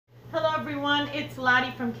everyone, it's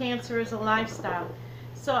Lottie from Cancer is a Lifestyle.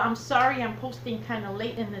 So I'm sorry I'm posting kind of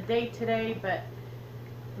late in the day today, but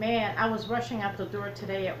man, I was rushing out the door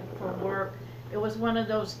today for work. It was one of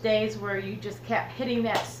those days where you just kept hitting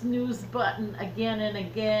that snooze button again and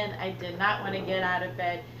again. I did not want to get out of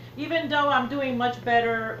bed. Even though I'm doing much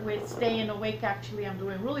better with staying awake, actually I'm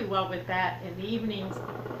doing really well with that in the evenings.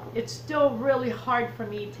 It's still really hard for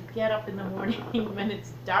me to get up in the morning when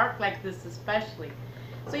it's dark like this especially.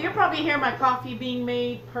 So you'll probably hear my coffee being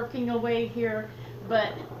made, perking away here,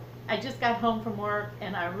 but I just got home from work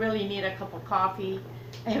and I really need a cup of coffee.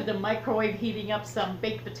 I have the microwave heating up some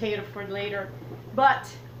baked potato for later, but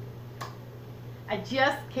I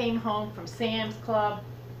just came home from Sam's Club.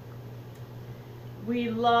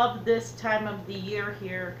 We love this time of the year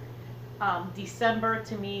here. December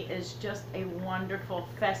to me is just a wonderful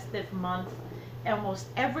festive month. Almost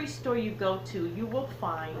every store you go to, you will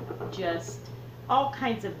find just all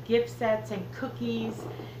kinds of gift sets and cookies.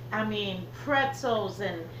 I mean, pretzels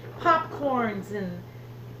and popcorns and,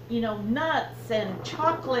 you know, nuts and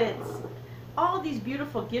chocolates. All these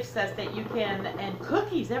beautiful gift sets that you can, and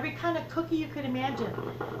cookies, every kind of cookie you could imagine.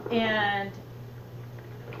 And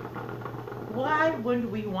why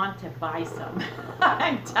wouldn't we want to buy some?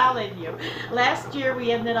 I'm telling you. Last year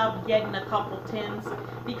we ended up getting a couple tins,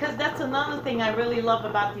 because that's another thing I really love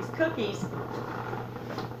about these cookies,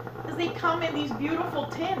 is they come in these beautiful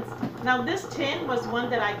tins. Now this tin was one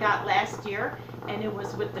that I got last year, and it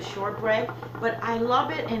was with the shortbread, but I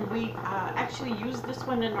love it, and we actually use this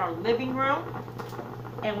one in our living room,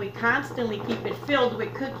 and we constantly keep it filled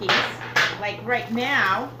with cookies. Like right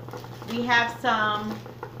now we have some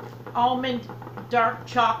almond dark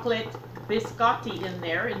chocolate biscotti in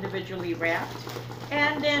there, individually wrapped,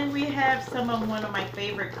 and then we have one of my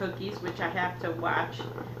favorite cookies, which I have to watch.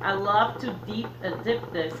 I love to dip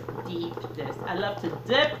this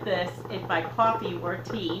in my coffee or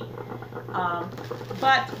tea,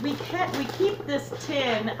 but we keep this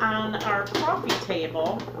tin on our coffee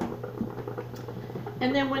table.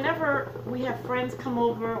 And then whenever we have friends come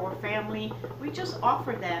over or family, we just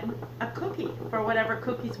offer them a cookie for whatever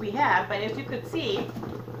cookies we have. But as you could see,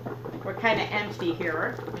 we're kind of empty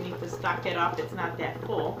here. We need to stock it up. It's not that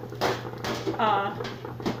full.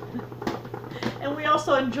 And we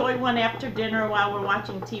also enjoy one after dinner while we're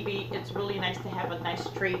watching TV. It's really nice to have a nice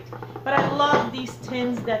treat. But I love these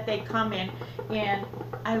tins that they come in. And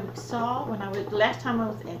I saw last time I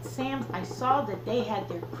was at Sam's, I saw that they had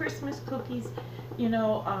their Christmas cookies, you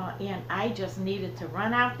know, and I just needed to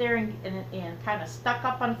run out there and kind of stock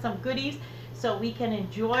up on some goodies so we can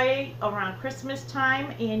enjoy around Christmas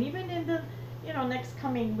time and even in the, you know, next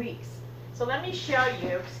coming weeks. So let me show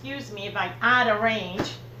you, excuse me if I'm out of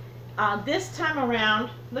range. This time around,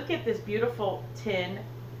 look at this beautiful tin.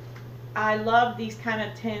 I love these kind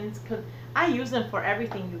of tins because I use them for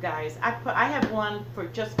everything, you guys. I have one for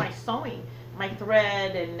just my sewing, my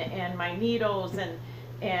thread and my needles,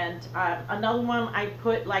 and another one I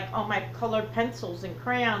put like all my colored pencils and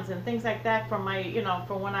crayons and things like that for my, you know,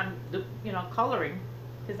 for when I'm, you know, coloring,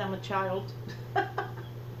 because I'm a child.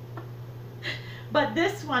 But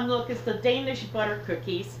this one, look, is the Danish butter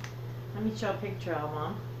cookies. Let me show a picture of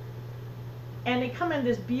them. And they come in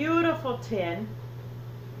this beautiful tin.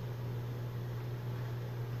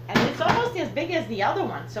 And it's almost as big as the other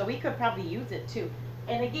one, so we could probably use it too.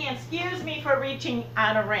 And again, excuse me for reaching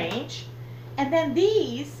out of range. And then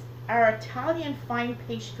these are Italian fine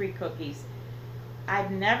pastry cookies.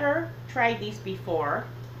 I've never tried these before,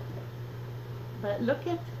 but look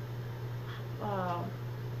at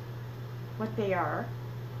what they are.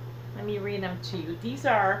 Let me read them to you. These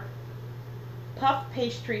are puff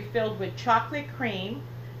pastry filled with chocolate cream,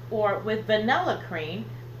 or with vanilla cream,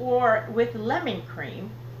 or with lemon cream,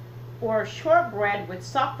 or shortbread with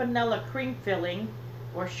soft vanilla cream filling,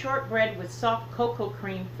 or shortbread with soft cocoa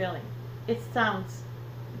cream filling. It sounds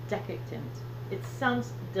decadent. It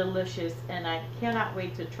sounds delicious, and I cannot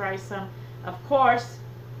wait to try some, of course,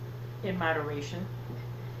 in moderation.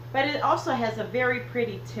 But it also has a very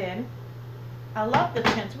pretty tin. I love the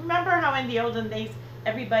tins. Remember how in the olden days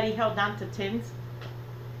everybody held on to tins?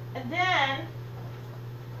 And then,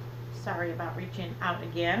 sorry about reaching out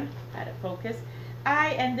again, out of focus,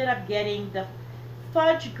 I ended up getting the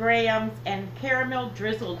fudge grahams and caramel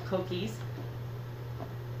drizzled cookies.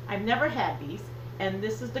 I've never had these, and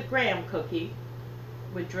this is the graham cookie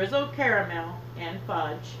with drizzled caramel and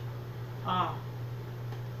fudge. Oh,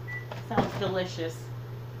 sounds delicious.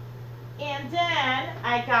 And then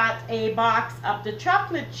I got a box of the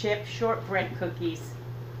chocolate chip shortbread cookies,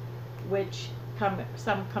 which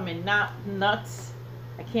some come in nuts.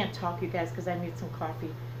 I can't talk, you guys, because I need some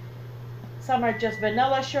coffee. Some are just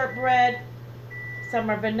vanilla shortbread. Some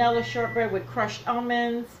are vanilla shortbread with crushed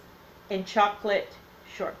almonds and chocolate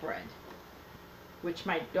shortbread, which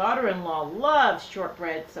my daughter-in-law loves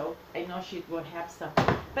shortbread, so I know she's going to have some.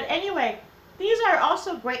 But anyway, these are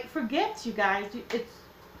also great for gifts, you guys. It's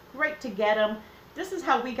great to get them. This is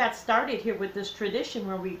how we got started here with this tradition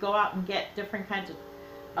where we go out and get different kinds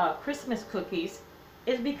of Christmas cookies,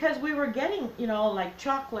 is because we were getting, you know, like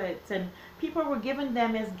chocolates, and people were giving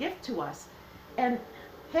them as gift to us. And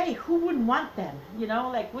hey, who wouldn't want them? You know,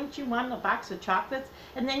 like, wouldn't you want a box of chocolates?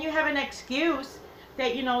 And then you have an excuse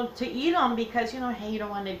that, you know, to eat them because, you know, hey, you don't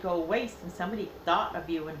want to go waste, and somebody thought of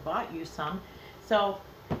you and bought you some. So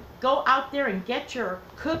go out there and get your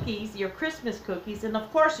cookies, your Christmas cookies, and of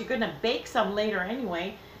course you're going to bake some later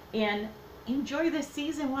anyway, and enjoy this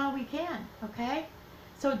season while we can, okay?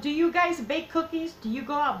 So do you guys bake cookies? Do you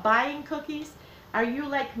go out buying cookies? Are you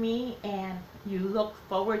like me and you look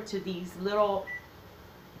forward to these little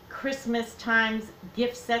Christmas times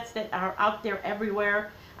gift sets that are out there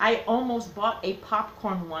everywhere? I almost bought a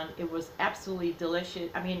popcorn one. It was absolutely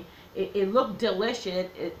delicious. I mean, it looked delicious,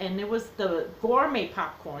 and it was the gourmet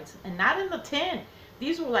popcorns, and not in the tin.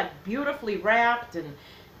 These were like beautifully wrapped, and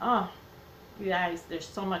oh, you guys, there's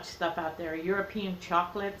so much stuff out there. European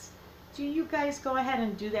chocolates. Do you guys go ahead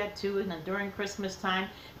and do that too? And then during Christmas time,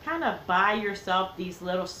 kind of buy yourself these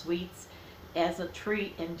little sweets as a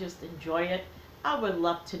treat and just enjoy it. I would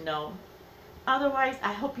love to know. Otherwise,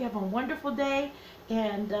 I hope you have a wonderful day,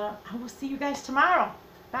 and I will see you guys tomorrow.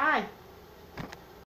 Bye.